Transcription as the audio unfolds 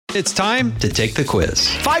It's time to take the quiz.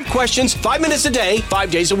 5 questions, 5 minutes a day,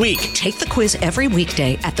 5 days a week. Take the quiz every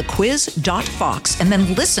weekday at thequiz.fox and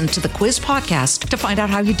then listen to the quiz podcast to find out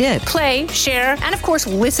how you did. Play, share, and of course,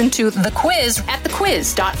 listen to the quiz at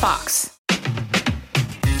thequiz.fox.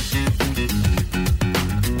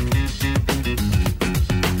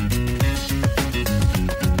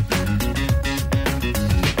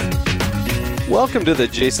 Welcome to the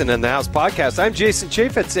Jason in the House podcast. I'm Jason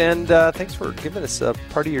Chaffetz, and thanks for giving us a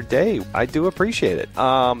part of your day. I do appreciate it.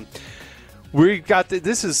 We got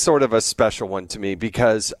this is sort of a special one to me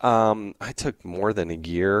because I took more than a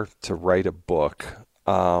year to write a book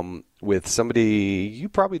with somebody you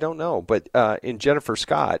probably don't know, but in Jennifer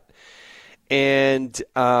Scott. And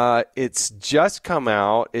it's just come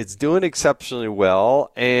out. It's doing exceptionally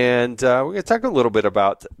well. And we're going to talk a little bit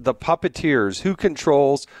about the puppeteers, who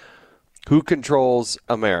controls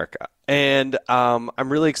America. And I'm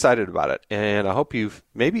really excited about it. And I hope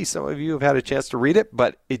maybe some of you have had a chance to read it,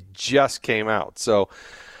 but it just came out. So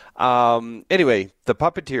anyway, the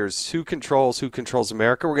puppeteers, who controls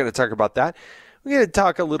America. We're going to talk about that. We're going to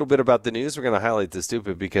talk a little bit about the news. We're going to highlight the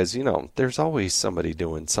stupid because, there's always somebody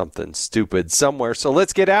doing something stupid somewhere. So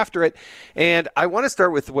let's get after it. And I want to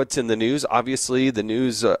start with what's in the news. Obviously, the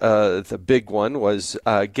news, the big one was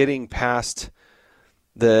getting past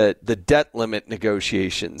the debt limit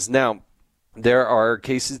negotiations. Now, there are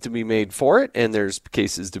cases to be made for it, and there's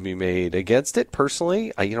cases to be made against it.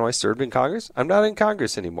 Personally, I served in Congress. I'm not in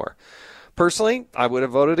Congress anymore. Personally, I would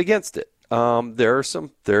have voted against it. There are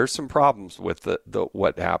some problems with the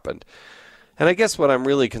what happened, and I guess what I'm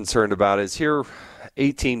really concerned about is here,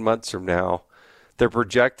 18 months from now, they're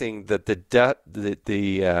projecting that the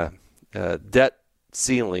debt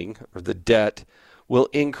ceiling or the debt will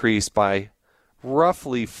increase by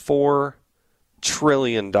roughly $4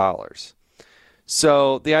 trillion.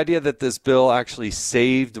 So the idea that this bill actually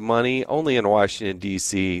saved money only in Washington,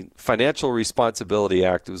 D.C., Financial Responsibility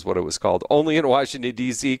Act was what it was called. Only in Washington,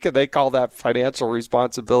 D.C. Can they call that financial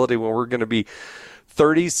responsibility when we're going to be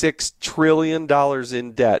 $36 trillion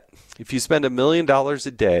in debt? If you spend $1 million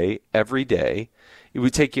a day, every day, it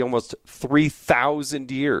would take you almost 3,000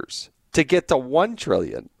 years to get to $1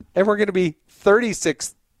 trillion. And we're going to be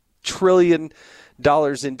 $36 trillion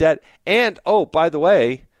in debt. And, oh, by the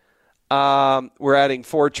way, we're adding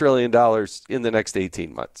 $4 trillion in the next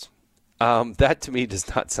 18 months. That, to me,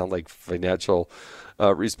 does not sound like financial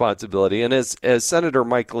responsibility. And as Senator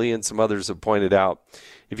Mike Lee and some others have pointed out,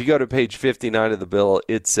 if you go to page 59 of the bill,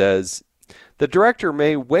 it says, the director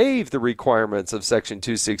may waive the requirements of Section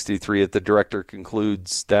 263 if the director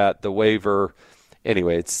concludes that the waiver,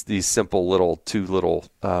 anyway, it's these simple two little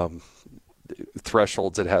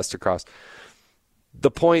thresholds it has to cross.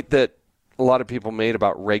 The point that a lot of people made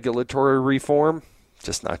about regulatory reform,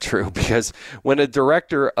 just not true, because when a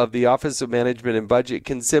director of the Office of Management and Budget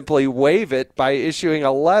can simply waive it by issuing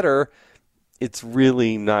a letter, it's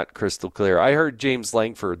really not crystal clear. I heard James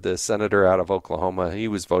Langford, the senator out of Oklahoma, he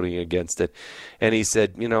was voting against it, and he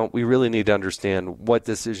said, we really need to understand what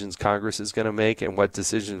decisions Congress is going to make and what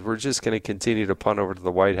decisions we're just going to continue to punt over to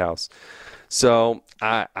the White House. So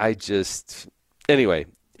anyway,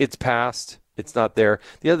 it's passed. It's not there.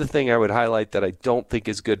 The other thing I would highlight that I don't think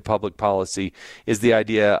is good public policy is the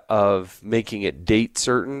idea of making it date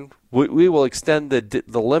certain. We will extend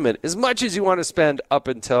the limit as much as you want to spend up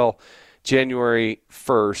until January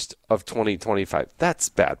 1st of 2025. That's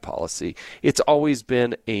bad policy. It's always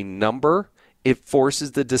been a number. It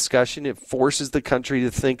forces the discussion. It forces the country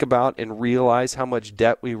to think about and realize how much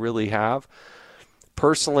debt we really have.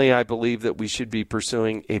 Personally, I believe that we should be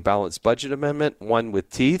pursuing a balanced budget amendment, one with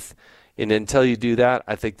teeth. And until you do that,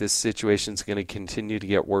 I think this situation is going to continue to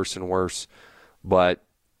get worse and worse. But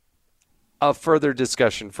a further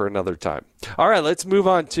discussion for another time. All right, let's move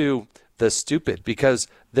on to the stupid, because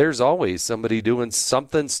there's always somebody doing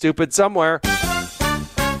something stupid somewhere.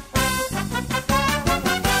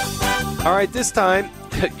 All right, this time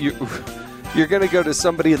you're going to go to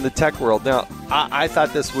somebody in the tech world. Now, I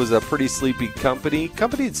thought this was a pretty sleepy company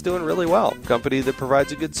that's doing really well, company that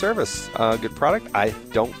provides a good service, good product. I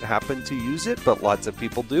don't happen to use it, but lots of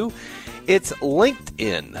people do. It's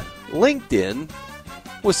LinkedIn. LinkedIn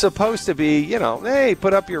was supposed to be, hey,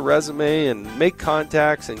 put up your resume and make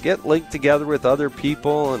contacts and get linked together with other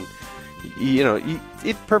people, and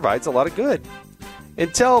it provides a lot of good.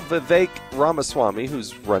 Until Vivek Ramaswamy,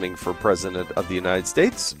 who's running for president of the United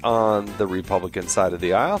States on the Republican side of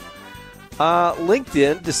the aisle,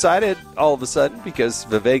 LinkedIn decided all of a sudden, because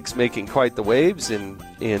Vivek's making quite the waves in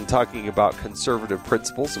talking about conservative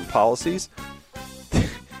principles and policies,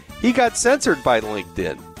 he got censored by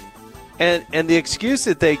LinkedIn. And the excuse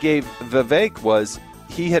that they gave Vivek was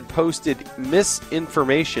he had posted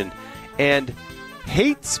misinformation and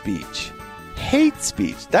hate speech. Hate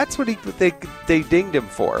speech. That's what they dinged him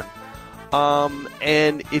for.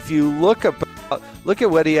 And if you look at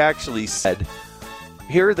what he actually said,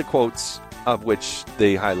 here are the quotes of which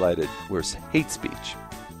they highlighted was hate speech.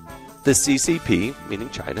 The CCP, meaning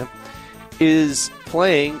China, is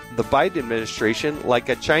playing the Biden administration like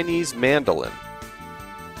a Chinese mandolin.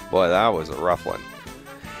 Boy, that was a rough one.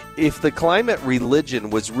 If the climate religion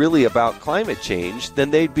was really about climate change, then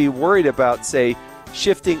they'd be worried about, say,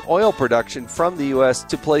 shifting oil production from the U.S.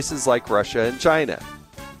 to places like Russia and China.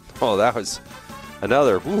 Oh, that was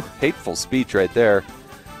another hateful speech right there.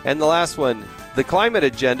 And the last one, the climate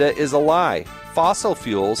agenda is a lie. Fossil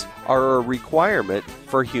fuels are a requirement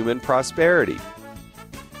for human prosperity.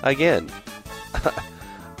 Again,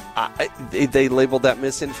 they labeled that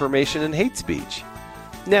misinformation and hate speech.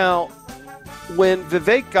 Now, when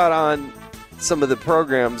Vivek got on some of the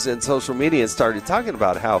programs and social media and started talking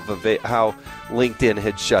about how LinkedIn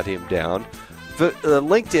had shut him down,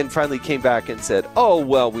 LinkedIn finally came back and said, oh,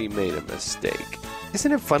 well, we made a mistake.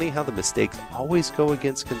 Isn't it funny how the mistakes always go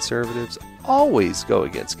against conservatives? Always go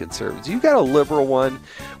against conservatives. You got a liberal one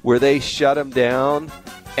where they shut him down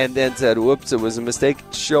and then said, whoops, it was a mistake.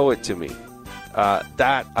 Show it to me.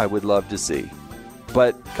 That I would love to see.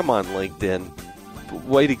 But come on, LinkedIn.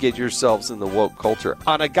 Way to get yourselves in the woke culture.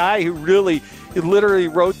 On a guy who literally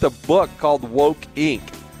wrote the book called Woke Inc.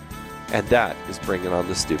 And that is bringing on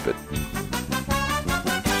the stupid.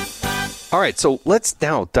 All right, so let's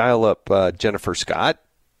now dial up Jennifer Scott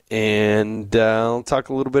and I'll talk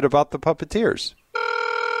a little bit about the Puppeteers.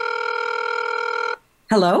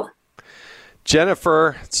 Hello?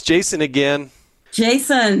 Jennifer, it's Jason again.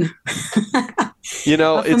 Jason.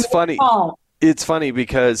 It's funny. It's funny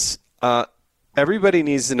because everybody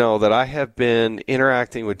needs to know that I have been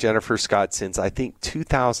interacting with Jennifer Scott since, I think,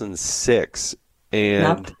 2006.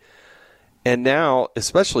 And now,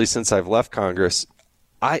 especially since I've left Congress,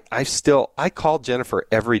 I call Jennifer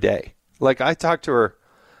every day. Like, I talk to her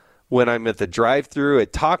when I'm at the drive-thru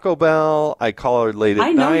at Taco Bell. I call her late at night.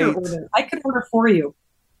 I know your order. I could order for you.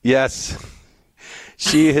 Yes.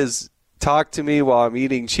 She has talked to me while I'm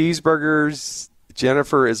eating cheeseburgers.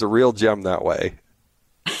 Jennifer is a real gem that way.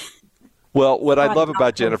 Well, what I love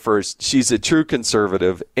about Jennifer is she's a true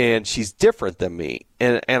conservative, and she's different than me.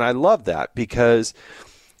 And I love that because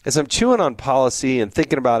as I'm chewing on policy and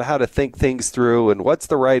thinking about how to think things through and what's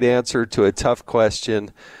the right answer to a tough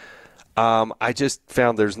question, I just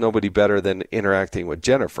found there's nobody better than interacting with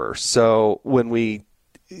Jennifer. So when we,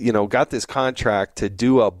 got this contract to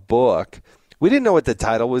do a book, we didn't know what the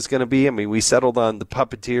title was going to be. I mean, we settled on the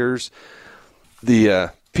Puppeteers,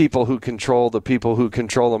 the people who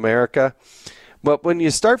control America. But when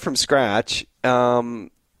you start from scratch,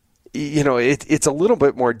 it's a little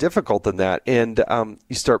bit more difficult than that. And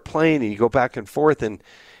you start playing and you go back and forth. And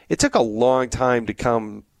it took a long time to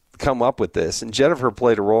come up with this. And Jennifer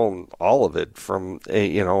played a role in all of it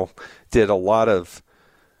did a lot of,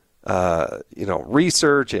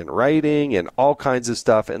 research and writing and all kinds of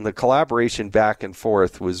stuff. And the collaboration back and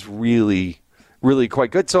forth was really, really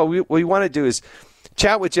quite good. So what we want to do is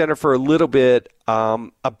chat with Jennifer a little bit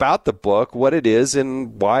about the book, what it is,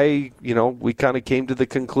 and why, we kind of came to the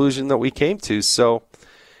conclusion that we came to. So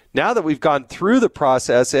now that we've gone through the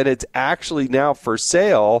process and it's actually now for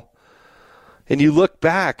sale, and you look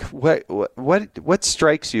back, what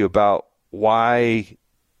strikes you about why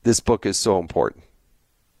this book is so important?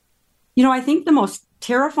 I think the most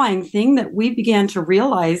terrifying thing that we began to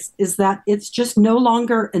realize is that it's just no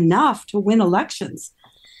longer enough to win elections.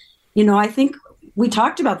 I think we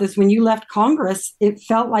talked about this when you left Congress. It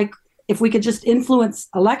felt like if we could just influence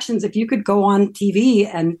elections, if you could go on TV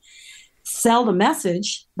and sell the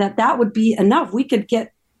message, that would be enough. We could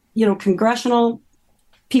get, congressional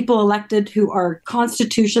people elected who are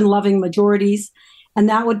Constitution-loving majorities, and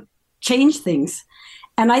that would change things.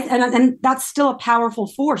 And that's still a powerful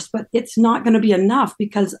force, but it's not going to be enough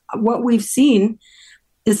because what we've seen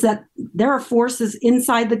is that there are forces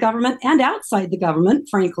inside the government and outside the government,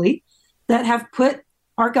 frankly, that have put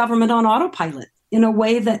our government on autopilot in a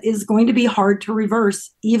way that is going to be hard to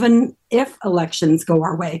reverse, even if elections go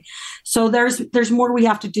our way. So there's more we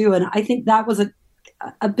have to do. And I think that was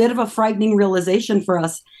a bit of a frightening realization for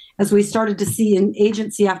us as we started to see in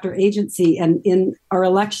agency after agency and in our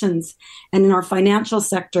elections and in our financial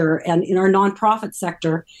sector and in our nonprofit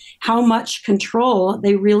sector, how much control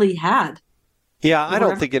they really had. Yeah, I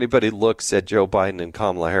don't think anybody looks at Joe Biden and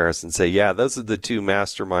Kamala Harris and say, yeah, those are the two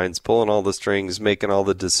masterminds pulling all the strings, making all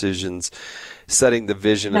the decisions, setting the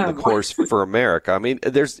vision and the course for America. I mean,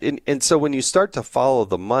 and so when you start to follow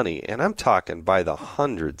the money, and I'm talking by the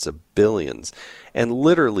hundreds of billions and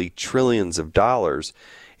literally trillions of dollars,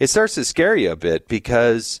 it starts to scare you a bit,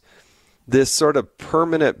 because this sort of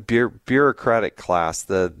permanent bureaucratic class,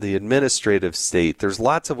 the administrative state, there's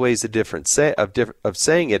lots of ways of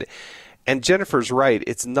saying it. And Jennifer's right.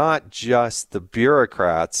 It's not just the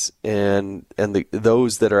bureaucrats and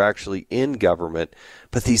those that are actually in government,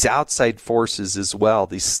 but these outside forces as well,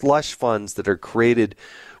 these slush funds that are created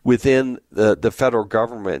within the federal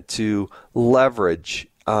government to leverage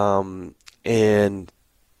and allow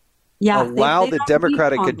the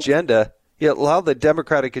Democratic agenda. Allow the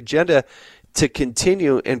Democratic agenda to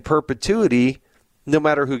continue in perpetuity, no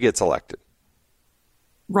matter who gets elected.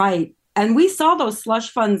 Right. And we saw those slush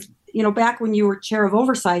funds, back when you were chair of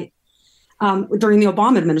oversight during the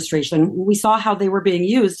Obama administration. We saw how they were being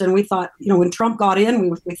used. And we thought, when Trump got in,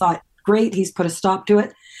 we thought, great, he's put a stop to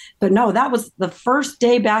it. But no, that was the first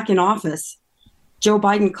day back in office. Joe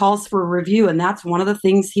Biden calls for a review. And that's one of the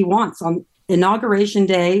things he wants on Inauguration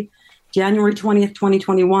Day, January 20th,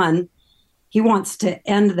 2021. He wants to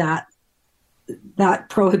end that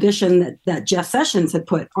prohibition that Jeff Sessions had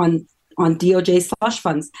put on DOJ slush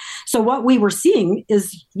funds. So what we were seeing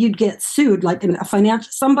is you'd get sued, like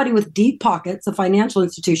somebody with deep pockets, a financial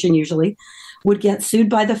institution usually, would get sued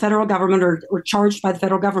by the federal government or charged by the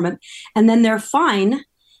federal government. And then their fine,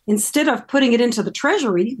 instead of putting it into the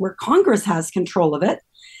Treasury, where Congress has control of it,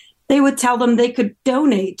 they would tell them they could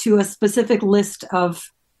donate to a specific list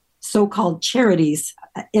of so-called charities,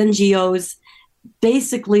 NGOs,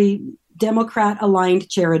 basically Democrat-aligned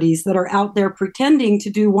charities that are out there pretending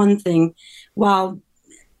to do one thing, while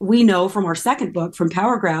we know from our second book, from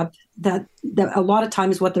Power Grab, that a lot of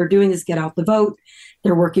times what they're doing is get out the vote.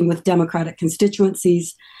 They're working with Democratic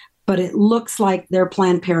constituencies, but it looks like they're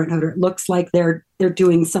Planned Parenthood, or it looks like they're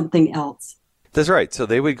doing something else. That's right. So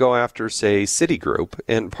they would go after, say, Citigroup,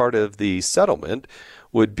 and part of the settlement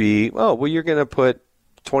would be, you're going to put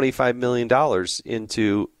 $25 million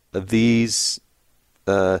into these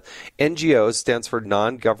NGOs, stands for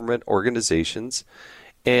non-government organizations,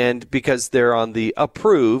 and because they're on the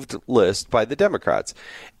approved list by the Democrats.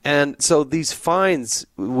 And so these fines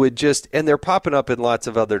would and they're popping up in lots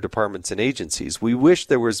of other departments and agencies. We wish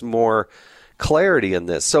there was more clarity in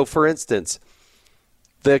this. So, for instance,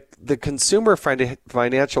 the Consumer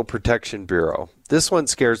Financial Protection Bureau, this one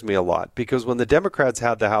scares me a lot, because when the Democrats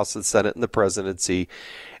had the House, the Senate, and the presidency,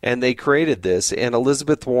 and they created this, and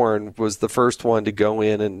Elizabeth Warren was the first one to go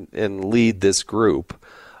in and lead this group.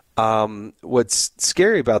 What's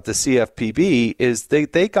scary about the CFPB is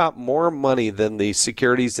they got more money than the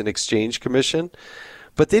Securities and Exchange Commission,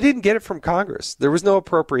 but they didn't get it from Congress. There was no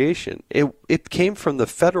appropriation. It came from the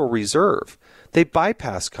Federal Reserve. They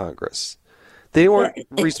bypassed Congress. They weren't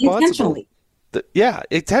responsible.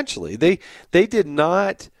 Intentionally. They did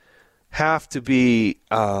not have to be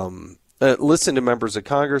listen to members of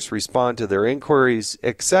Congress, respond to their inquiries,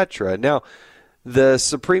 etc. Now, the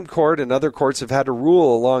Supreme Court and other courts have had to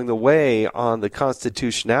rule along the way on the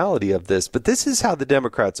constitutionality of this, but this is how the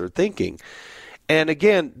Democrats are thinking. And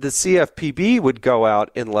again, the CFPB would go out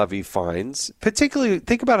and levy fines. Particularly,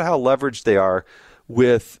 think about how leveraged they are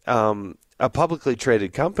with a publicly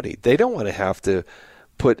traded company. They don't want to have to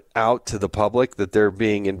put out to the public that they're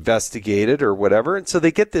being investigated or whatever. And so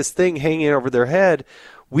they get this thing hanging over their head.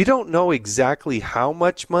 We don't know exactly how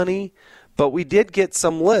much money, but we did get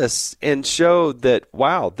some lists and showed that,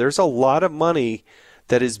 wow, there's a lot of money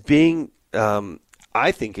that is being,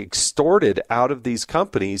 I think, extorted out of these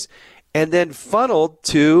companies and then funneled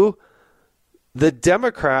to the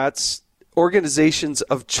Democrats' organizations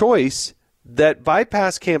of choice that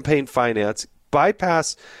bypass campaign finance,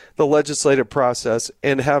 bypass the legislative process,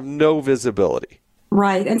 and have no visibility.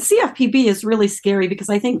 Right. And CFPB is really scary, because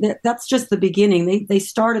I think that's just the beginning. They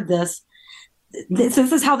started this. This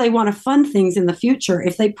is how they want to fund things in the future.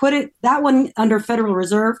 If they put that one under Federal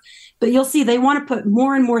Reserve, but you'll see they want to put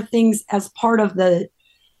more and more things as part of the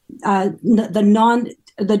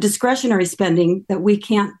discretionary spending that we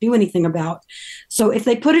can't do anything about. So if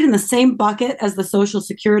they put it in the same bucket as the Social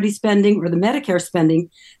Security spending or the Medicare spending,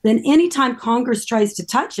 then anytime Congress tries to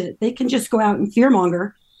touch it, they can just go out and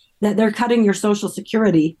fearmonger that they're cutting your Social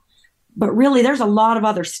Security. But really, there's a lot of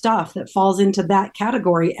other stuff that falls into that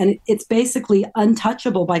category, and it's basically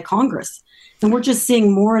untouchable by Congress. And we're just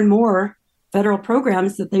seeing more and more federal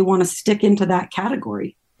programs that they want to stick into that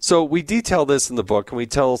category. So we detail this in the book, and we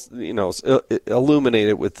illuminate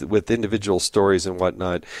it with individual stories and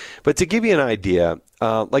whatnot. But to give you an idea,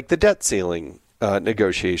 like the debt ceiling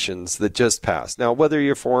negotiations that just passed. Now, whether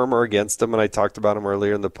you're for them or against them, and I talked about them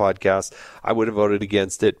earlier in the podcast, I would have voted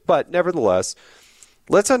against it. But nevertheless,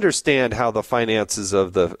 let's understand how the finances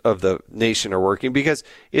of the nation are working, because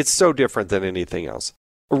it's so different than anything else.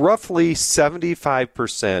 Roughly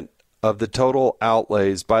 75% of the total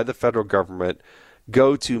outlays by the federal government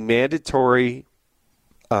go to mandatory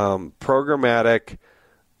programmatic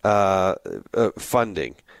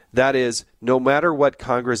funding. That is, no matter what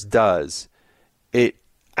Congress does, it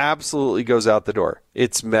absolutely goes out the door.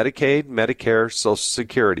 It's Medicaid, Medicare, Social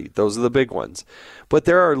Security. Those are the big ones. But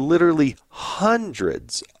there are literally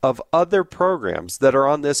hundreds of other programs that are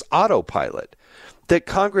on this autopilot that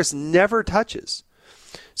Congress never touches.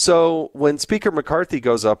 So when Speaker McCarthy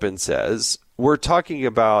goes up and says, we're talking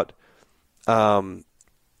about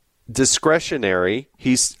discretionary,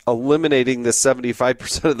 he's eliminating the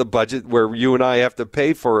 75% of the budget where you and I have to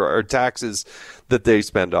pay for our taxes that they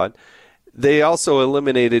spend on. They also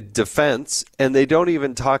eliminated defense, and they don't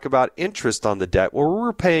even talk about interest on the debt, where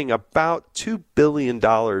we're paying about $2 billion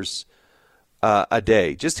a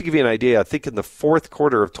day. Just to give you an idea, I think in the fourth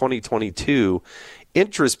quarter of 2022,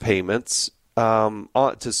 interest payments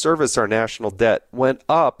to service our national debt went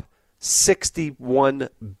up $61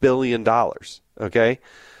 billion. Okay?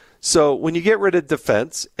 So when you get rid of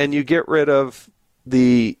defense and you get rid of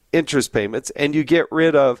the interest payments and you get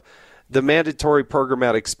rid of the mandatory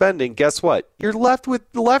programmatic spending, guess what? You're left with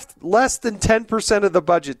less than 10% of the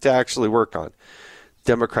budget to actually work on.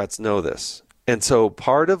 Democrats know this. And so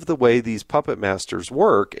part of the way these puppet masters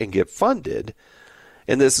work and get funded,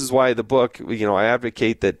 and this is why the book, I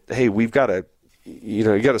advocate that, hey, we've got to,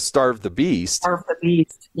 you got to starve the beast. Starve the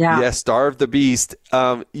beast. Yeah. Yeah, starve the beast.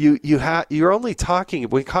 You're only talking,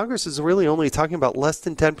 when Congress is really only talking about less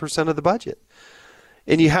than 10% of the budget.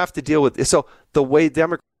 And you have to deal with it. So the way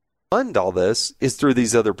Democrats fund all this is through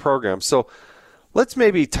these other programs. So let's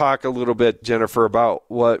maybe talk a little bit, Jennifer, about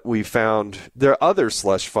what we found. There are other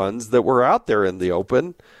slush funds that were out there in the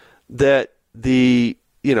open that it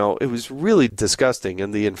was really disgusting.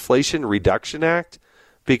 And the Inflation Reduction Act,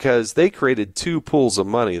 because they created two pools of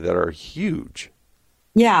money that are huge.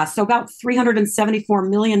 Yeah, so about $374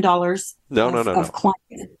 million of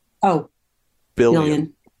climate. Oh,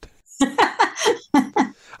 billion.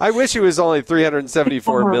 I wish it was only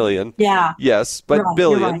 $374 million. Yeah. Yes, but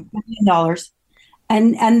billion. You're right, $1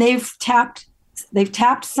 billion. And they've tapped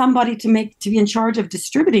somebody to be in charge of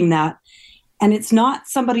distributing that. And it's not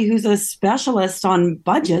somebody who's a specialist on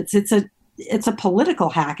budgets. It's a political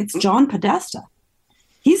hack. It's John Podesta.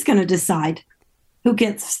 He's going to decide who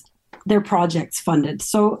gets their projects funded.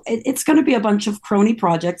 So it's going to be a bunch of crony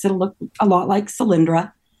projects. It'll look a lot like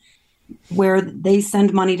Solyndra, where they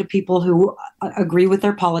send money to people who agree with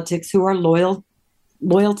their politics, who are loyal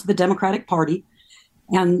to the Democratic Party.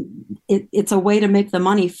 And it's a way to make the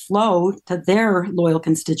money flow to their loyal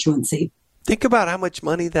constituency. Think about how much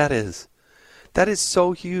money that is. That is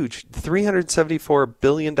so huge. $374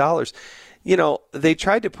 billion. They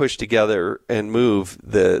tried to push together and move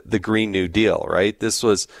the Green New Deal, right? This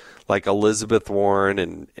was like Elizabeth Warren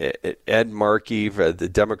and Ed Markey, the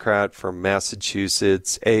Democrat from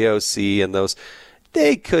Massachusetts, AOC, and those.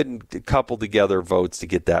 They couldn't couple together votes to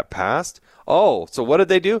get that passed. Oh, so what did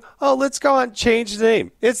they do? Oh, let's go on and change the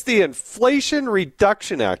name. It's the Inflation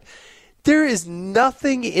Reduction Act. There is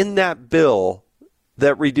nothing in that bill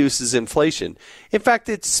that reduces inflation. In fact,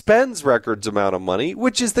 it spends records amount of money,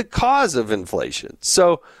 which is the cause of inflation.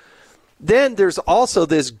 So then there's also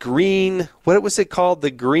this green, what was it called?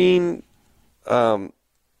 The green. There's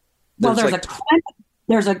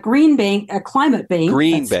a green bank, a climate bank.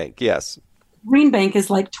 Green bank, yes. Green bank is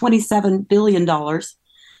like $27 billion,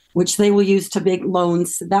 which they will use to make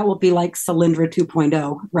loans. That will be like Solyndra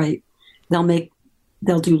 2.0, right?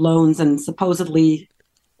 They'll do loans, and supposedly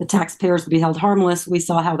the taxpayers will be held harmless. We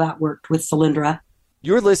saw how that worked with Solyndra.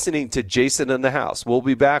 You're listening to Jason in the House. We'll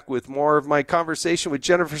be back with more of my conversation with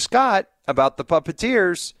Jennifer Scott about the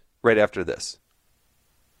puppeteers right after this.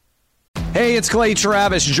 Hey, it's Clay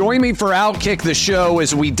Travis. Join me for Outkick the Show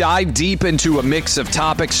as we dive deep into a mix of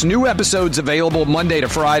topics. New episodes available Monday to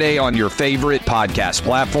Friday on your favorite podcast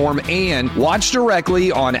platform, and watch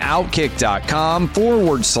directly on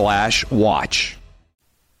outkick.com/watch.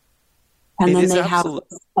 And then they have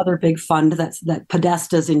other big fund that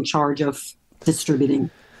Podesta's in charge of distributing.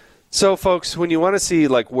 So, folks, when you want to see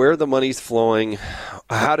where the money's flowing,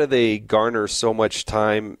 how do they garner so much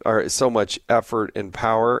time or so much effort and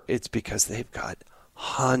power? It's because they've got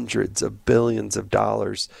hundreds of billions of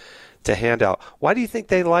dollars to hand out. Why do you think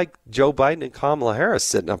they like Joe Biden and Kamala Harris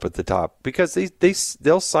sitting up at the top? Because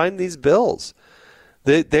they'll sign these bills.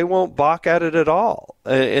 They won't balk at it at all.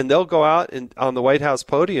 And they'll go out and on the White House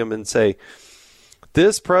podium and say,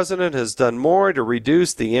 this president has done more to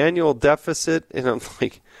reduce the annual deficit. And I'm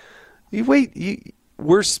like,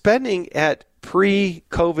 we're spending at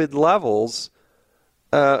pre-COVID levels.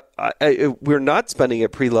 We're not spending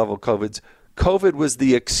at pre-level COVIDs. COVID was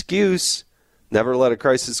the excuse. Never let a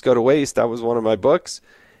crisis go to waste. That was one of my books.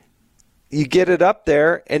 You get it up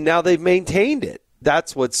there, and now they've maintained it.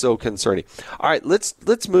 That's what's so concerning. All right,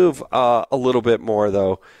 let's move a little bit more,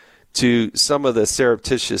 though, to some of the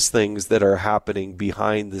surreptitious things that are happening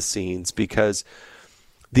behind the scenes, because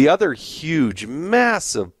the other huge,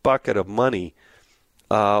 massive bucket of money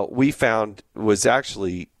we found was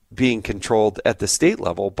actually being controlled at the state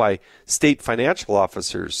level by state financial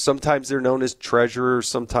officers. Sometimes they're known as treasurers,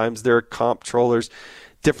 sometimes they're comptrollers.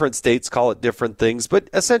 Different states call it different things, but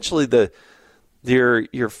essentially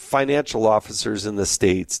your financial officers in the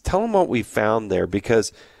states. Tell them what we found there,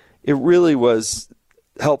 because it really was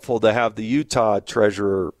helpful to have the Utah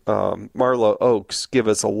treasurer, Marlo Oaks, give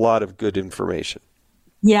us a lot of good information.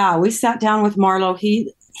 Yeah, we sat down with Marlo.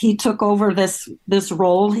 He took over this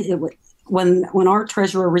role when our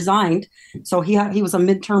treasurer resigned. So he was a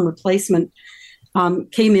midterm replacement.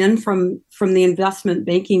 Came in from the investment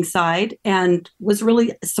banking side and was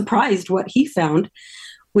really surprised what he found,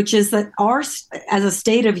 which is that as a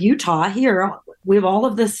state of Utah here, we have all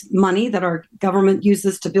of this money that our government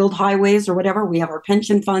uses to build highways or whatever. We have our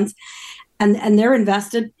pension funds, and they're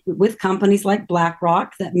invested with companies like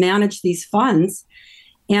BlackRock that manage these funds.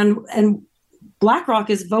 And BlackRock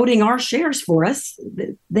is voting our shares for us.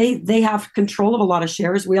 They have control of a lot of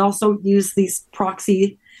shares. We also use these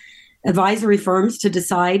proxy advisory firms to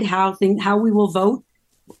decide how we will vote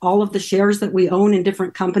all of the shares that we own in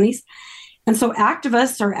different companies. And so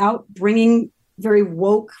activists are out bringing very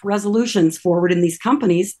woke resolutions forward in these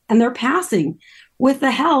companies, and they're passing with the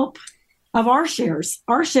help of our shares.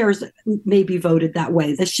 Our shares may be voted that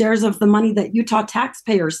way, the shares of the money that Utah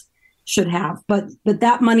taxpayers should have, but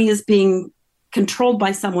that money is being controlled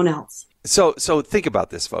by someone else. So think about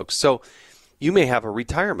this, folks. So you may have a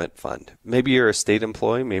retirement fund. Maybe you're a state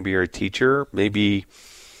employee, maybe you're a teacher, maybe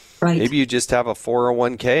you just have a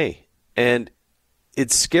 401k. And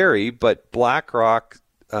it's scary, but BlackRock,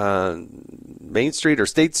 Main Street or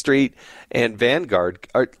State Street, and Vanguard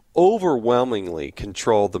are overwhelmingly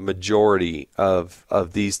control the majority of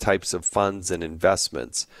these types of funds and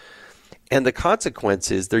investments. And the consequence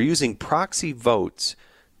is they're using proxy votes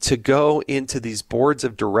to go into these boards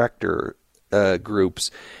of director groups.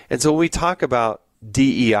 And so when we talk about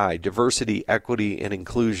DEI, diversity, equity, and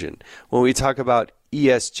inclusion, when we talk about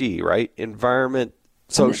ESG, right, environment,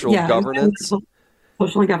 social governance.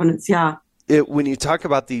 Social governance, yeah. When you talk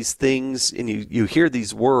about these things and you hear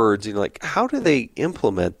these words, and you're like, how do they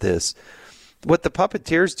implement this? What the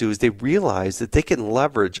puppeteers do is they realize that they can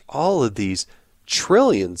leverage all of these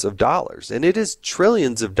trillions of dollars, and it is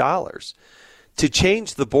trillions of dollars, to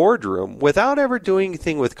change the boardroom without ever doing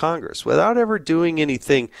anything with Congress, without ever doing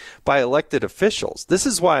anything by elected officials. This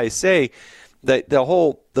is why I say that the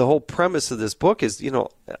whole premise of this book is,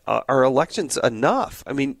 are elections enough?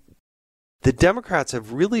 I mean, the Democrats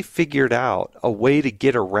have really figured out a way to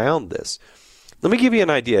get around this. Let me give you an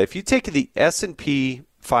idea. If you take the S&P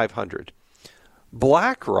 500,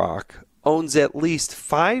 BlackRock owns at least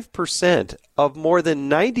 5% of more than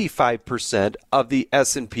 95% of the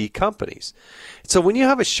S&P companies. So when you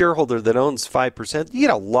have a shareholder that owns 5%, you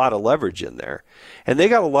get a lot of leverage in there. And they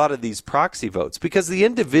got a lot of these proxy votes because the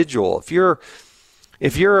individual, if you're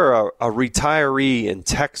a retiree in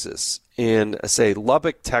Texas, in say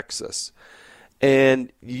Lubbock, Texas,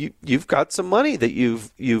 and you've got some money that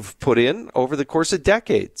you've put in over the course of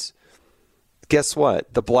decades, guess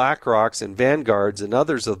what? The BlackRocks and Vanguards and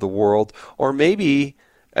others of the world, or maybe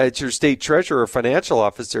it's your state treasurer or financial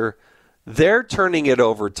officer, they're turning it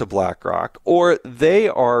over to BlackRock, or they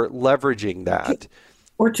are leveraging that.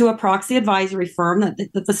 Or to a proxy advisory firm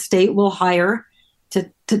that the state will hire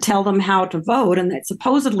to tell them how to vote, and that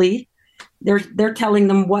supposedly they're telling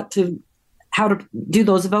them how to do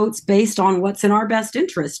those votes based on what's in our best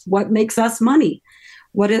interest, what makes us money,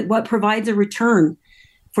 what provides a return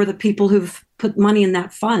for the people who've put money in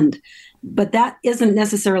that fund. But that isn't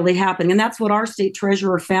necessarily happening. And that's what our state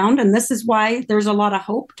treasurer found. And this is why there's a lot of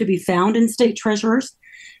hope to be found in state treasurers,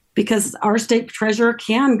 because our state treasurer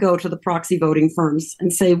can go to the proxy voting firms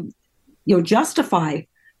and say, justify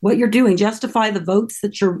what you're doing, justify the votes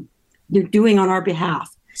that you're doing on our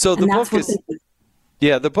behalf. So the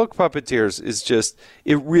Yeah, the book Puppeteers is just,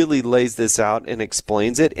 it really lays this out and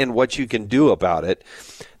explains it and what you can do about it.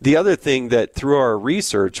 The other thing that through our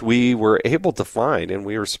research we were able to find, and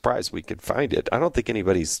we were surprised we could find it, I don't think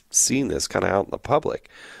anybody's seen this kind of out in the public,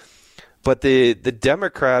 but the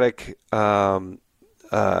Democratic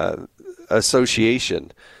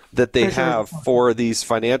association that they have for these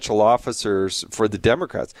financial officers for the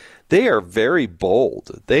Democrats, they are very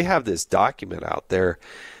bold. They have this document out there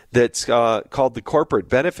that's called the Corporate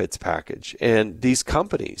Benefits Package. And these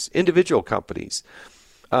companies, individual companies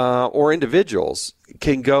or individuals,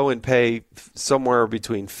 can go and pay somewhere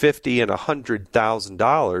between $50,000 and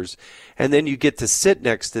 $100,000. And then you get to sit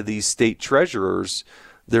next to these state treasurers.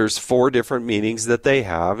 There's 4 different meetings that they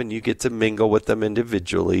have, and you get to mingle with them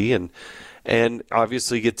individually and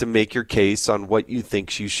obviously get to make your case on what you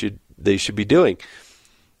think they should be doing.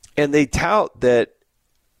 And they tout that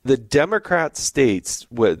the Democrat states,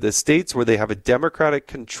 the states where they have a Democratic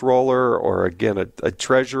controller or, again, a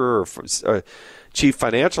treasurer or a chief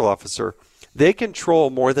financial officer, they control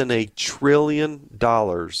more than $1 trillion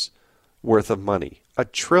worth of money.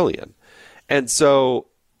 $1 trillion. And so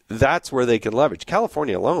that's where they can leverage.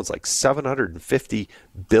 California alone is like $750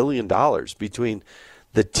 billion between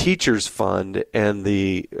the teachers fund and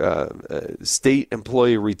the state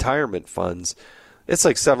employee retirement funds. It's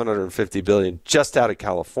like $750 billion just out of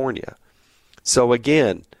California. So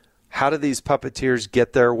again, how do these puppeteers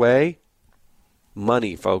get their way?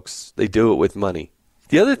 Money, folks. They do it with money.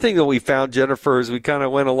 The other thing that we found, Jennifer, as we kind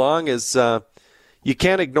of went along is you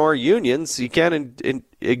can't ignore unions. You can't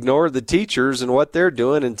ignore the teachers and what they're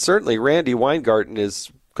doing. And certainly Randi Weingarten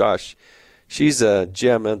is, gosh, she's a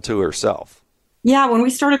gem unto herself. Yeah, when we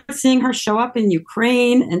started seeing her show up in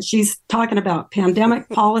Ukraine and she's talking about pandemic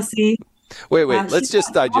policy. Wait, let's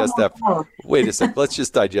just digest that. Wait a second. Let's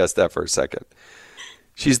just digest that for a second.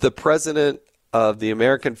 She's the president of the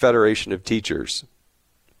American Federation of Teachers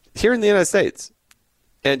here in the United States.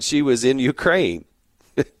 And she was in Ukraine.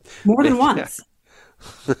 More than once.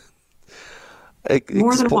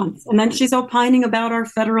 More than once. And then she's opining about our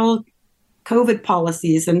federal COVID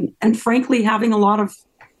policies and frankly, having a lot of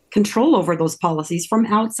control over those policies from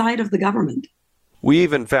outside of the government. We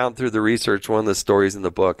even found through the research one of the stories in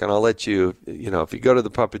the book, and I'll let you, if you go to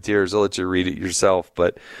the Puppeteers, I'll let you read it yourself,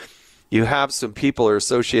 but you have some people who are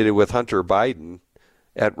associated with Hunter Biden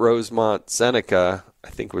at Rosemont Seneca. I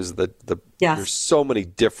think was the yes. There's so many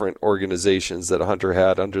different organizations that Hunter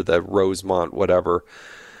had under the Rosemont whatever,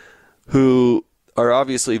 who are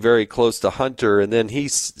obviously very close to Hunter, and then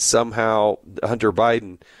he's somehow, Hunter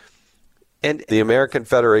Biden, and the American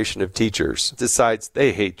Federation of Teachers decides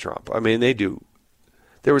they hate Trump. I mean, they do.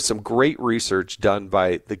 There was some great research done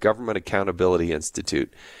by the Government Accountability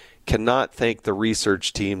Institute. Cannot thank the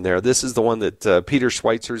research team there. This is the one that Peter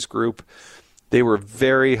Schweitzer's group, they were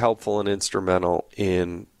very helpful and instrumental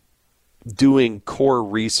in doing core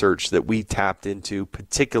research that we tapped into,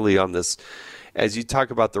 particularly on this, as you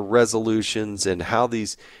talk about the resolutions and how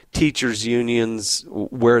these teachers' unions,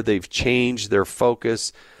 where they've changed their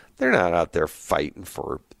focus. They're not out there fighting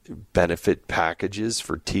for benefit packages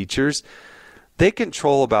for teachers. They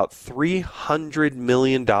control about $300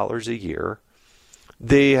 million a year.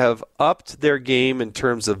 They have upped their game in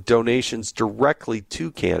terms of donations directly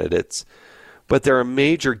to candidates, but they're a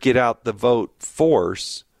major get-out-the-vote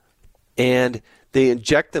force, and they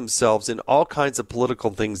inject themselves in all kinds of political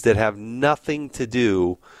things that have nothing to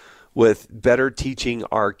do with better teaching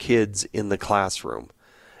our kids in the classroom.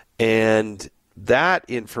 And that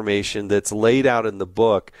information that's laid out in the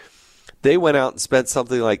book, they went out and spent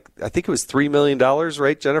something like, I think it was $3 million,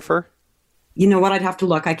 right, Jennifer? You know what? I'd have to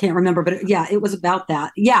look. I can't remember, but yeah, it was about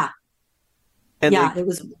that. Yeah. And it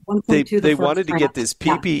was 1.2. They wanted to get this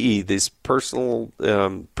PPE, this personal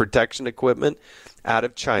protection equipment, out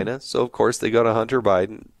of China. So, of course, they go to Hunter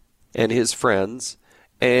Biden and his friends,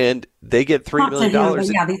 and they get $3 million.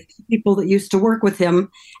 Yeah, these people that used to work with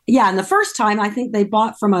him. Yeah, and the first time, I think they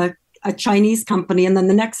bought from a Chinese company, and then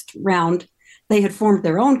the next round, they had formed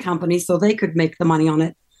their own company so they could make the money on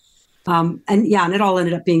it. And it all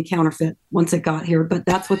ended up being counterfeit once it got here, but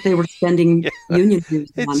that's what they were spending union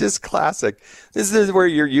dues on. It's just classic. This is where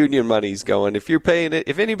your union money's going. If you're paying it,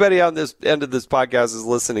 if anybody on this end of this podcast is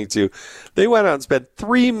listening to, they went out and spent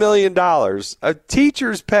 $3 million of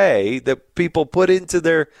teachers' pay that people put into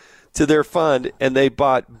their fund, and they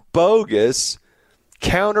bought bogus,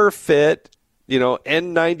 counterfeit,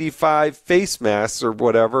 N95 face masks or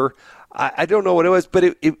whatever. I don't know what it was, but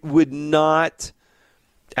it would not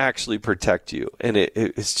actually protect you. And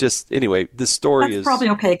it's just, anyway, the story is probably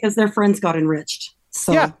okay because their friends got enriched.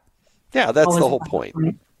 So yeah, that's the whole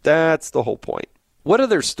point. That's the whole point. What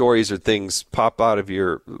other stories or things pop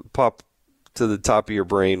to the top of your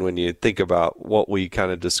brain when you think about what we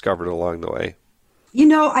kind of discovered along the way?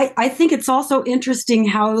 I think it's also interesting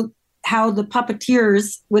how the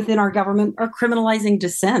puppeteers within our government are criminalizing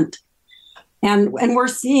dissent. And we're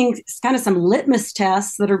seeing kind of some litmus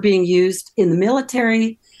tests that are being used in the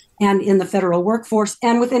military and in the federal workforce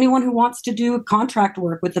and with anyone who wants to do contract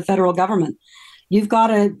work with the federal government. You've got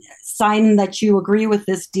to sign that you agree with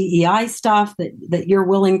this DEI stuff, that you're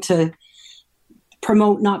willing to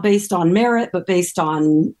promote not based on merit, but based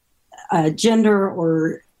on gender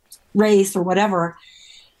or race or whatever.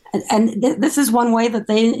 And this is one way that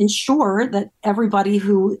they ensure that everybody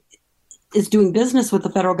who is doing business with the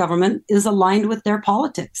federal government is aligned with their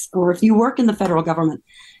politics. Or if you work in the federal government,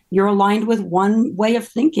 you're aligned with one way of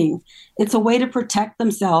thinking. It's a way to protect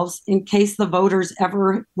themselves in case the voters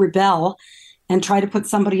ever rebel and try to put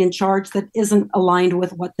somebody in charge that isn't aligned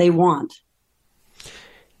with what they want.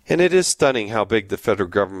 And it is stunning how big the federal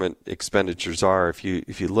government expenditures are. If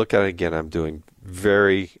you look at it again, I'm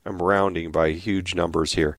rounding by huge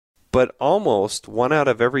numbers here, but almost $1 out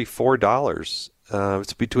of every $4.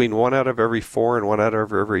 It's between $1 out of every $4 and $1 out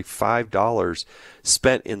of every $5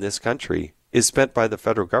 spent in this country is spent by the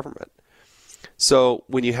federal government. So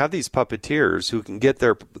when you have these puppeteers who can get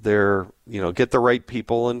get the right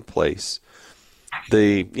people in place,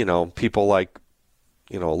 people like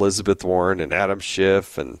Elizabeth Warren and Adam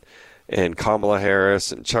Schiff and Kamala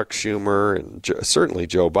Harris and Chuck Schumer and certainly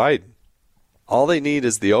Joe Biden. All they need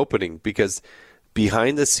is the opening, because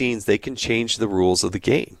behind the scenes they can change the rules of the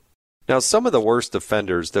game. Now, some of the worst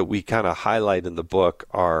offenders that we kind of highlight in the book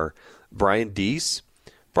are Brian Deese.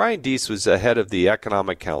 Brian Deese was the head of the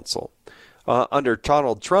Economic Council. Under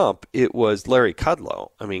Donald Trump, it was Larry Kudlow.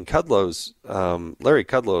 I mean, Larry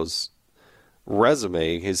Kudlow's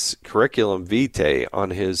resume, his curriculum vitae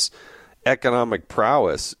on his economic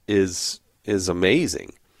prowess is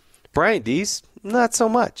amazing. Brian Deese, not so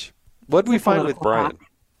much. What did we find with Brian?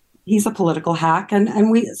 He's a political hack. And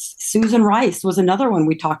Susan Rice was another one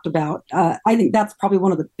we talked about. I think that's probably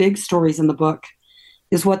one of the big stories in the book,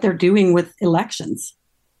 is what they're doing with elections.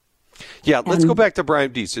 Yeah, let's go back to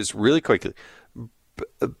Brian Deese just really quickly.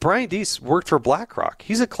 Brian Deese worked for BlackRock.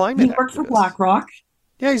 He's a climate activist. He worked for BlackRock.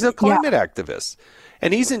 Yeah, he's a climate activist.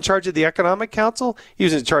 And he's in charge of the Economic Council. He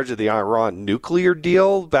was in charge of the Iran nuclear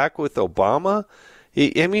deal back with Obama.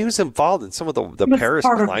 He was involved in some of the Paris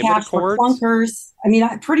Climate Accords.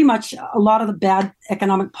 Clunkers. Pretty much a lot of the bad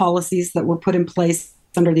economic policies that were put in place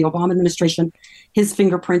under the Obama administration, his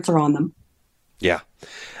fingerprints are on them. Yeah.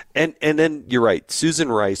 And then you're right.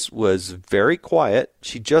 Susan Rice was very quiet.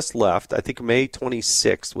 She just left. I think May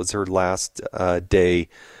 26th was her last day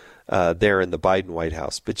there in the Biden White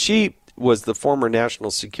House. But she was the former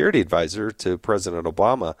national security advisor to President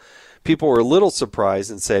Obama. People were a little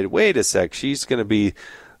surprised and said, wait a sec, she's going to be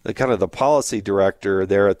the kind of the policy director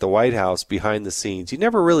there at the White House behind the scenes. You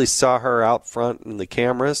never really saw her out front in the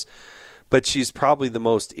cameras, but she's probably the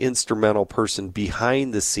most instrumental person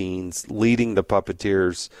behind the scenes leading the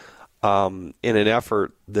puppeteers in an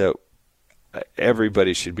effort that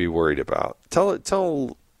everybody should be worried about. Tell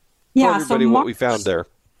everybody what we found there.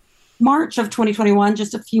 March of 2021,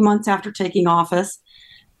 just a few months after taking office,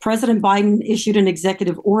 President Biden issued an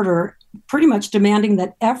executive order pretty much demanding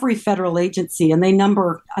that every federal agency, and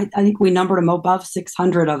I think we numbered them above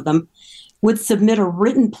 600 of them, would submit a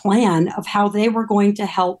written plan of how they were going to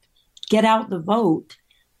help get out the vote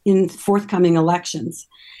in forthcoming elections.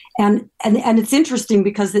 And it's interesting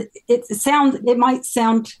because it might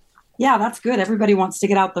sound, yeah, that's good. Everybody wants to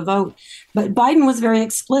get out the vote. But Biden was very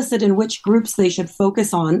explicit in which groups they should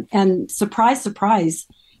focus on. And surprise, surprise,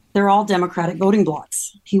 they're all Democratic voting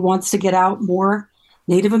blocs. He wants to get out more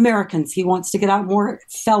Native Americans. He wants to get out more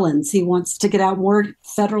felons. He wants to get out more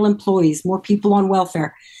federal employees, more people on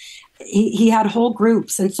welfare. He had whole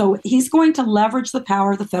groups. And so he's going to leverage the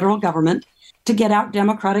power of the federal government to get out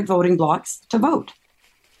Democratic voting blocs to vote.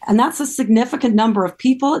 And that's a significant number of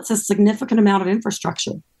people. It's a significant amount of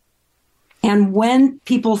infrastructure. And when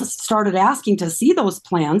people started asking to see those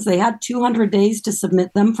plans, they had 200 days to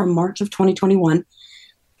submit them from March of 2021.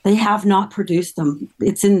 They have not produced them.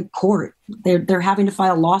 It's in court. They're having to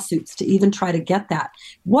file lawsuits to even try to get that.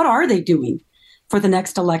 What are they doing for the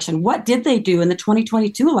next election? What did they do in the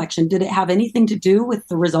 2022 election? Did it have anything to do with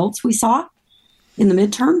the results we saw in the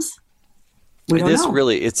midterms? We don't know.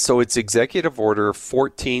 It's Executive Order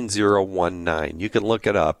 14019. You can look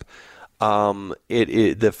it up.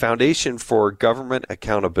 The Foundation for Government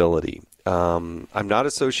Accountability. I'm not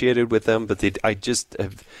associated with them, but I just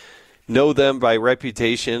have know them by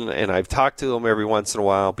reputation, and I've talked to them every once in a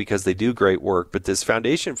while because they do great work. But this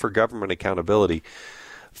Foundation for Government Accountability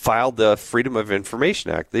filed the Freedom of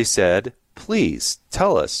Information Act. They said, please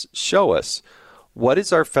tell us, show us, what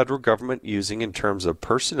is our federal government using in terms of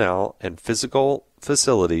personnel and physical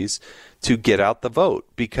facilities to get out the vote?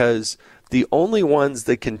 Because the only ones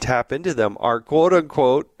that can tap into them are, quote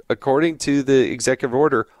unquote, according to the executive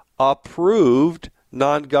order, approved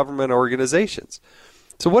non-government organizations.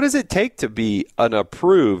 So what does it take to be an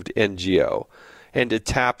approved NGO and to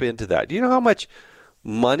tap into that? Do you know how much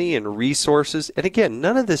money and resources, and again,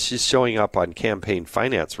 none of this is showing up on campaign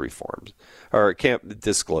finance reforms or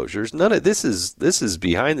disclosures. None of this is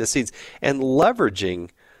behind the scenes and leveraging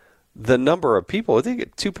the number of people. I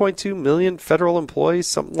think 2.2 million federal employees,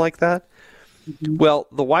 something like that. Mm-hmm. Well,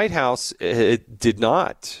 the White House did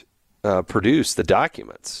not produce the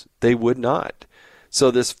documents. They would not. So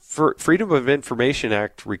this Freedom of Information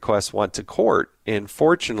Act request went to court, and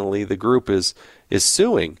fortunately the group is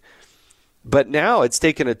suing. But now it's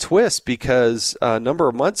taken a twist because a number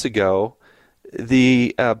of months ago,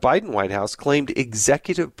 the Biden White House claimed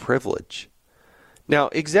executive privilege. Now,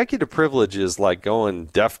 executive privilege is like going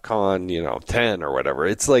DEFCON, 10 or whatever.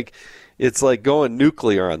 It's like going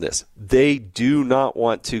nuclear on this. They do not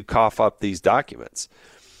want to cough up these documents.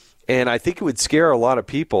 And I think it would scare a lot of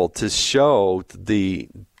people to show the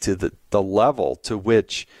level to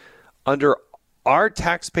which, under our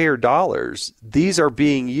taxpayer dollars, these are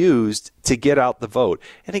being used to get out the vote.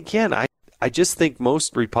 And again, I just think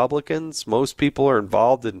most Republicans, most people are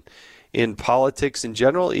involved in politics in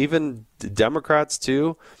general, even Democrats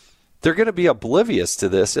too, they're going to be oblivious to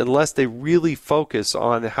this unless they really focus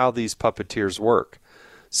on how these puppeteers work.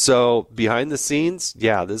 So behind the scenes,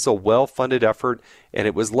 yeah, this is a well-funded effort, and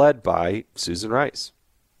it was led by Susan Rice.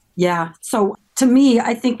 Yeah. So to me,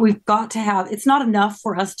 I think we've got to it's not enough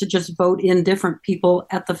for us to just vote in different people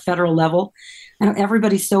at the federal level. I know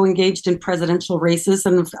everybody's so engaged in presidential races,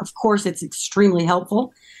 and of course it's extremely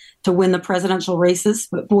helpful to win the presidential races.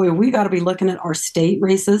 But boy, we got to be looking at our state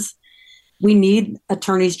races. We need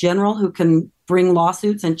attorneys general who can bring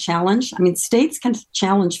lawsuits and challenge. I mean, states can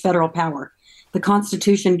challenge federal power. The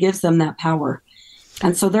Constitution gives them that power.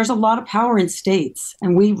 And so there's a lot of power in states,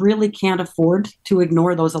 and we really can't afford to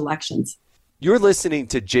ignore those elections. You're listening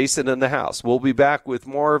to Jason in the House. We'll be back with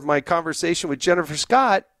more of my conversation with Jennifer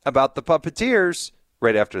Scott about the puppeteers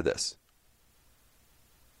right after this.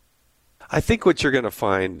 I think what you're going to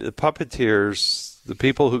find, the puppeteers, the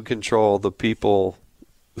people who control the people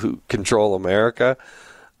who control America,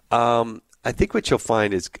 I think what you'll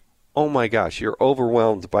find is, oh my gosh, you're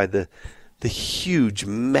overwhelmed by the huge,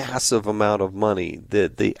 massive amount of money,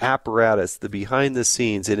 the apparatus, the behind the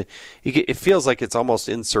scenes, and it feels like it's almost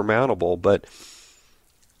insurmountable. But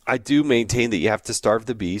I do maintain that you have to starve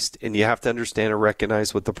the beast, and you have to understand and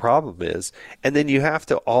recognize what the problem is. And then you have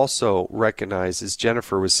to also recognize, as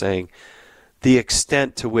Jennifer was saying, the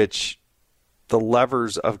extent to which the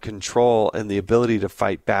levers of control and the ability to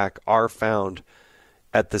fight back are found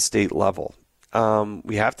at the state level.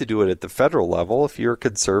 We have to do it at the federal level. If you're a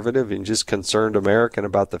conservative and just concerned American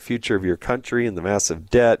about the future of your country and the massive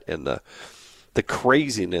debt and the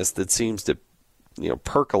craziness that seems to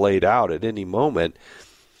percolate out at any moment,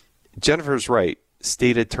 Jennifer's right.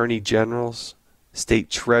 State attorney generals, state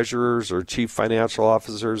treasurers or chief financial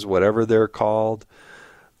officers, whatever they're called,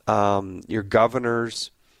 your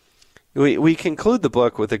governors. We conclude the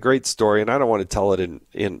book with a great story, and I don't want to tell it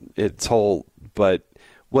in its whole, but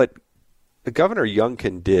what Governor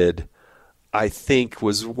Youngkin did, I think,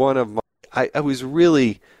 was one of my, I was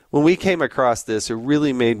really, when we came across this, it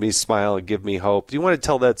really made me smile and give me hope. Do you want to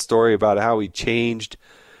tell that story about how he changed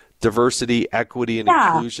diversity, equity, and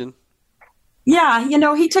inclusion? Yeah,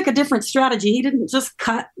 he took a different strategy. He didn't just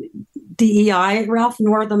cut DEI. Ralph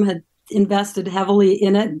Northam had invested heavily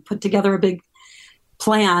in it and put together a big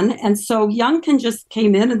plan. And so Youngkin just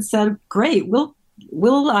came in and said, great, we'll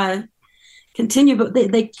continue, but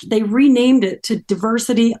they renamed it to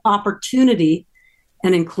Diversity, Opportunity,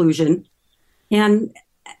 and Inclusion, and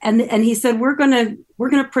he said we're going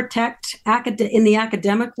to protect in the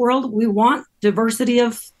academic world. We want diversity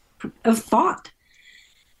of thought,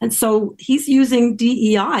 and so he's using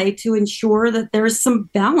DEI to ensure that there's some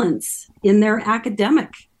balance in their academic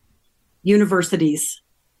universities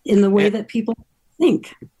in the way that people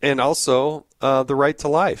think, and also the right to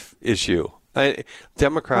life issue.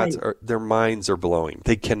 Democrats their minds are blowing.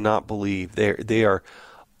 They cannot believe they are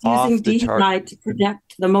using DEI to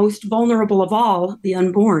protect the most vulnerable of all, the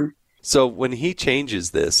unborn. So when he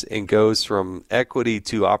changes this and goes from equity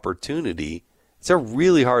to opportunity, It's a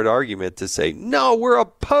really hard argument to say, no, we're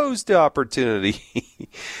opposed to opportunity.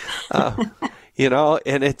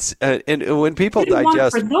 And it's and when people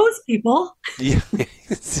digest for those people. Yeah,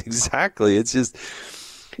 exactly. It's just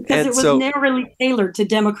because it was narrowly tailored to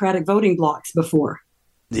Democratic voting blocks before.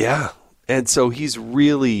 Yeah. And so he's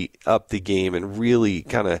really upped the game and really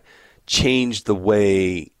kind of changed the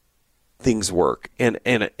way things work. And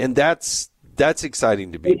that's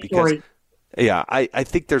exciting to me because I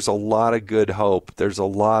think there's a lot of good hope. There's a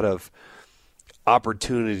lot of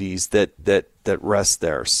opportunities that rest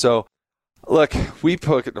there. So look, we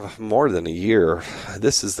put more than a year.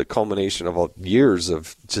 This is the culmination of years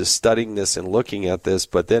of just studying this and looking at this,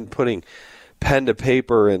 but then putting pen to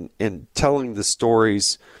paper and telling the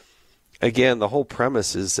stories. Again, the whole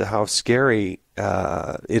premise is how scary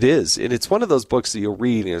it is. And it's one of those books that you'll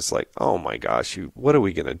read and it's like, oh my gosh, what are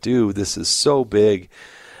we going to do? This is so big.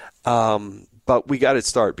 But we got to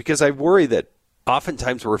start because I worry that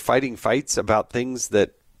oftentimes we're fighting fights about things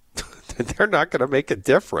that they're not going to make a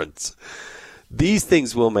difference. These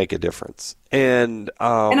things will make a difference. And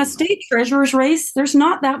in a state treasurer's race, there's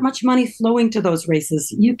not that much money flowing to those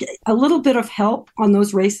races. A little bit of help on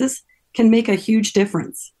those races can make a huge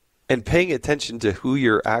difference. And paying attention to who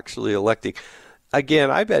you're actually electing. Again,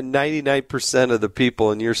 I bet 99% of the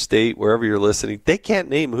people in your state, wherever you're listening, they can't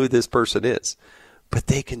name who this person is. But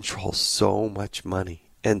they control so much money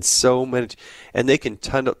and so much, and they can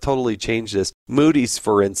totally change this. Moody's,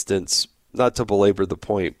 for instance, not to belabor the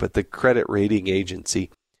point, but the credit rating agency,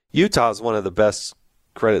 Utah is one of the best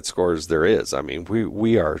credit scores there is. I mean,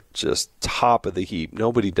 we are just top of the heap.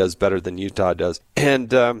 Nobody does better than Utah does.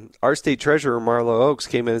 And our state treasurer, Marlo Oaks,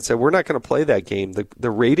 came in and said, we're not going to play that game.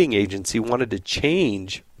 The rating agency wanted to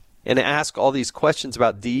change and ask all these questions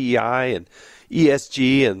about DEI and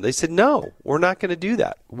ESG, and they said, no, we're not going to do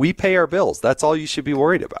that. We pay our bills. That's all you should be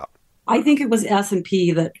worried about. I think it was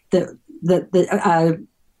S&P that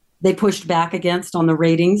they pushed back against on the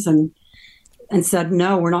ratings and said,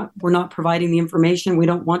 no, we're not providing the information. We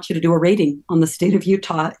don't want you to do a rating on the state of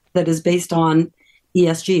Utah that is based on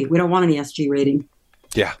ESG. We don't want an ESG rating.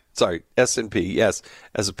 Yeah, sorry, S&P, yes,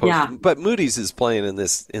 as opposed to, but Moody's is playing in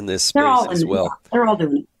this space as well. Yeah, they're all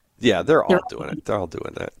doing it. Yeah, they're all doing it. They're all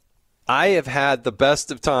doing that. I have had the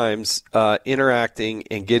best of times interacting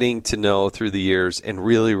and getting to know through the years and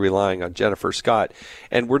really relying on Jennifer Scott.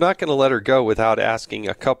 And we're not going to let her go without asking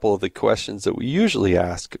a couple of the questions that we usually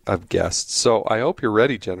ask of guests. So I hope you're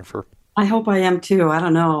ready, Jennifer. I hope I am too. I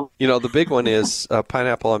don't know. The big one is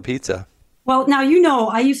pineapple on pizza. Well, now,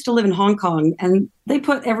 I used to live in Hong Kong, and they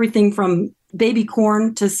put everything from baby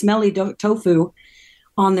corn to smelly tofu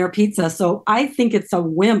on their pizza. So I think it's a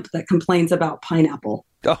wimp that complains about pineapple.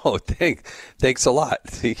 Oh, thanks a lot.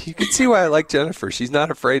 You can see why I like Jennifer. She's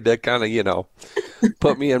not afraid to kind of,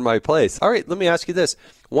 put me in my place. All right, let me ask you this.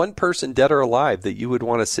 One person, dead or alive, that you would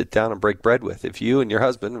want to sit down and break bread with. If you and your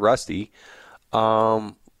husband, Rusty,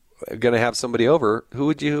 are going to have somebody over, who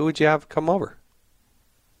would you have come over?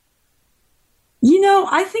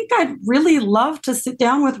 I think I'd really love to sit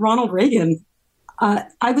down with Ronald Reagan.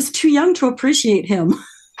 I was too young to appreciate him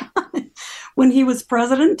when he was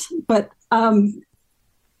president, but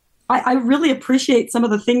I really appreciate some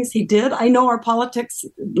of the things he did. I know our politics,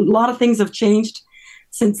 a lot of things have changed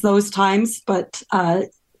since those times, but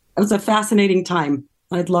it was a fascinating time.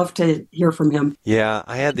 I'd love to hear from him. Yeah,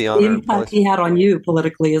 I had the honor. The impact he had on you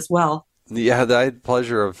politically as well. Yeah, I had the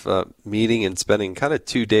pleasure of meeting and spending kind of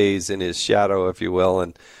 2 days in his shadow, if you will,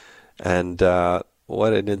 and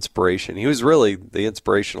what an inspiration. He was really the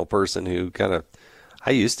inspirational person who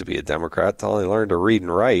I used to be a Democrat until I learned to read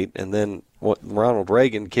and write, and then Ronald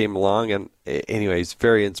Reagan came along, and anyways,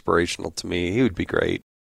 very inspirational to me. He would be great.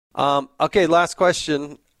 Okay, last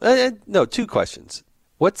question. No, 2 questions.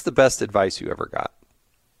 What's the best advice you ever got?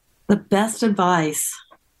 The best advice?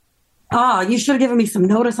 You should have given me some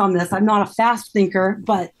notice on this. I'm not a fast thinker,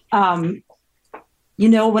 but, when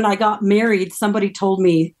I got married, somebody told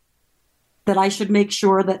me that I should make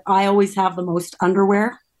sure that I always have the most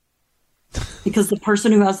underwear because the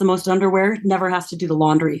person who has the most underwear never has to do the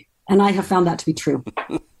laundry. And I have found that to be true.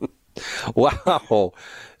 Wow.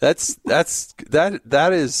 That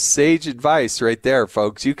is sage advice right there,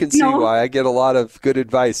 folks. You can see why I get a lot of good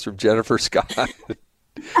advice from Jennifer Scott.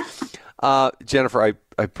 Jennifer, I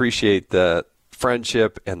appreciate the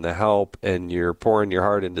friendship and the help, and you're pouring your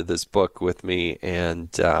heart into this book with me. And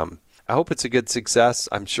I hope it's a good success.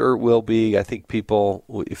 I'm sure it will be. I think people,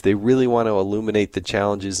 if they really want to illuminate the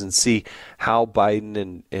challenges and see how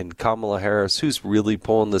Biden and Kamala Harris, who's really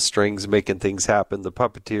pulling the strings, making things happen, the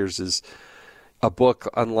puppeteers is, a book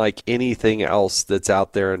unlike anything else that's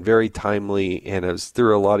out there, and very timely, and it was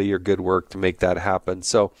through a lot of your good work to make that happen.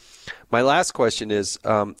 So my last question is,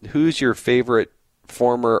 who's your favorite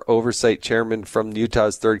former oversight chairman from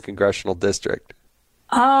Utah's 3rd Congressional District?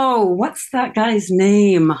 Oh, what's that guy's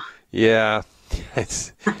name? Yeah,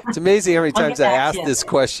 it's amazing how many times I ask this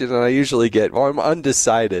question, and I usually get, I'm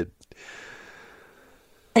undecided.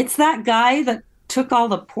 It's that guy that took all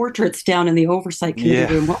the portraits down in the oversight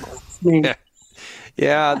committee room. What was his name?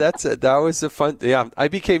 Yeah, that's it. That was a fun. Yeah, I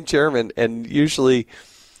became chairman, and usually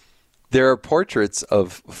there are portraits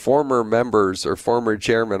of former members or former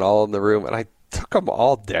chairmen all in the room, and I took them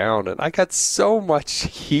all down, and I got so much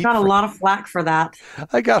heat. Got a lot of flack for that.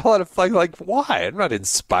 I got a lot of flack. Like, why? I'm not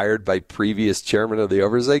inspired by previous chairman of the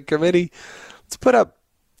oversight committee. Let's put up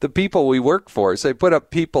the people we work for. So I put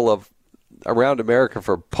up people of around America,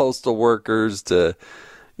 from postal workers to,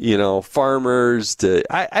 farmers to,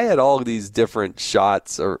 I had all these different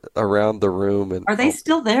shots around the room. And are they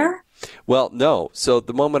still there? Well, no. So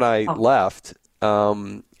the moment I left,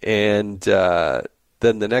 and then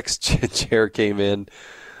the next chair came in,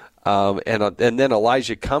 and then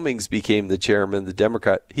Elijah Cummings became the chairman, the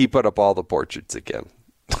Democrat. He put up all the portraits again.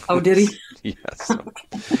 Oh, did he? Yes.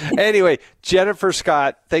 Anyway, Jennifer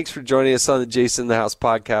Scott, thanks for joining us on the Jason in the House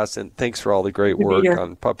podcast, and thanks for all the great work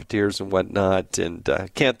on puppeteers and whatnot, and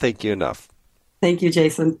can't thank you enough. Thank you,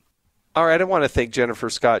 Jason. All right, I want to thank Jennifer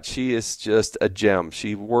Scott. She is just a gem.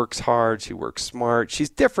 She works hard. She works smart. She's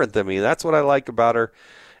different than me. That's what I like about her,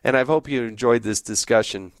 and I hope you enjoyed this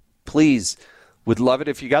discussion. Please, would love it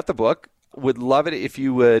if you got the book. Would love it if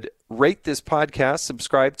you would rate this podcast,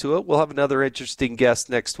 subscribe to it. We'll have another interesting guest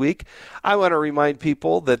next week. I want to remind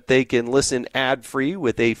people that they can listen ad-free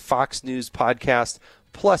with a Fox News Podcast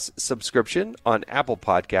Plus subscription on Apple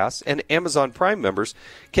Podcasts, and Amazon Prime members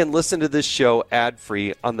can listen to this show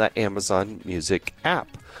ad-free on the Amazon Music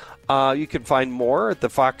app. You can find more at the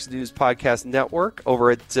Fox News Podcast Network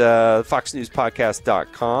over at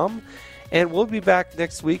foxnewspodcast.com. And we'll be back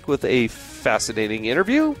next week with a fascinating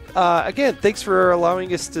interview. Again, thanks for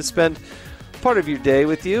allowing us to spend part of your day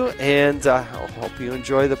with you, and I hope you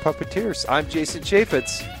enjoy the Puppeteers. I'm Jason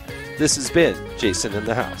Chaffetz. This has been Jason in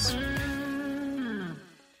the House.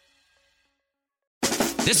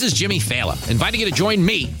 This is Jimmy Fallon, inviting you to join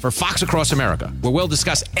me for Fox Across America, where we'll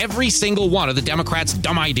discuss every single one of the Democrats'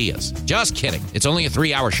 dumb ideas. Just kidding. It's only a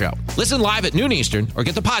 3-hour show. Listen live at noon Eastern or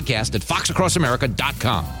get the podcast at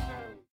foxacrossamerica.com.